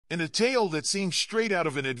In a tale that seems straight out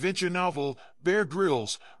of an adventure novel,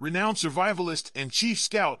 Grylls, renowned survivalist and chief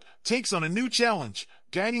scout, takes on a new challenge,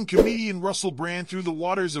 guiding comedian Russell Brand through the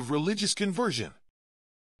waters of religious conversion.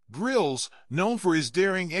 Grylls, known for his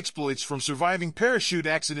daring exploits from surviving parachute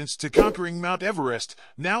accidents to conquering Mount Everest,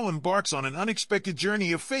 now embarks on an unexpected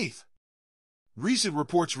journey of faith. Recent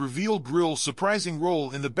reports reveal Grylls' surprising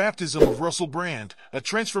role in the baptism of Russell Brand, a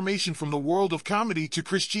transformation from the world of comedy to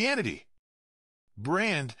Christianity.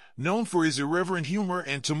 Brand, known for his irreverent humor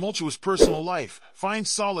and tumultuous personal life,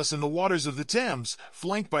 finds solace in the waters of the Thames,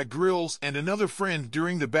 flanked by Grylls and another friend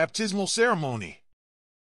during the baptismal ceremony.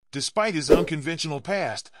 Despite his unconventional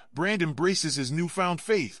past, Brand embraces his newfound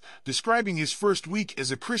faith, describing his first week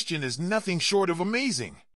as a Christian as nothing short of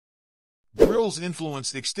amazing. Grylls'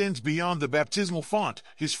 influence extends beyond the baptismal font.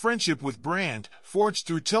 His friendship with Brand, forged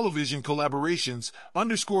through television collaborations,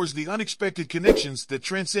 underscores the unexpected connections that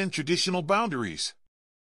transcend traditional boundaries.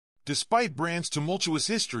 Despite Brand's tumultuous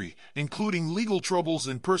history, including legal troubles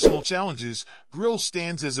and personal challenges, Grylls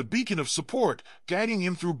stands as a beacon of support, guiding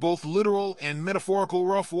him through both literal and metaphorical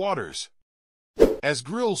rough waters. As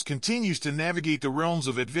Grylls continues to navigate the realms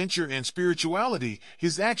of adventure and spirituality,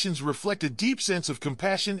 his actions reflect a deep sense of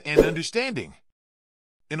compassion and understanding.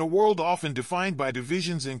 In a world often defined by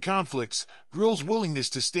divisions and conflicts, Grylls' willingness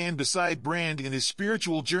to stand beside Brand in his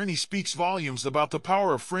spiritual journey speaks volumes about the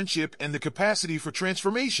power of friendship and the capacity for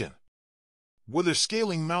transformation. Whether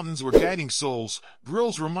scaling mountains or guiding souls,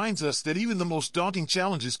 Grylls reminds us that even the most daunting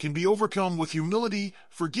challenges can be overcome with humility,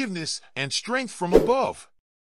 forgiveness, and strength from above.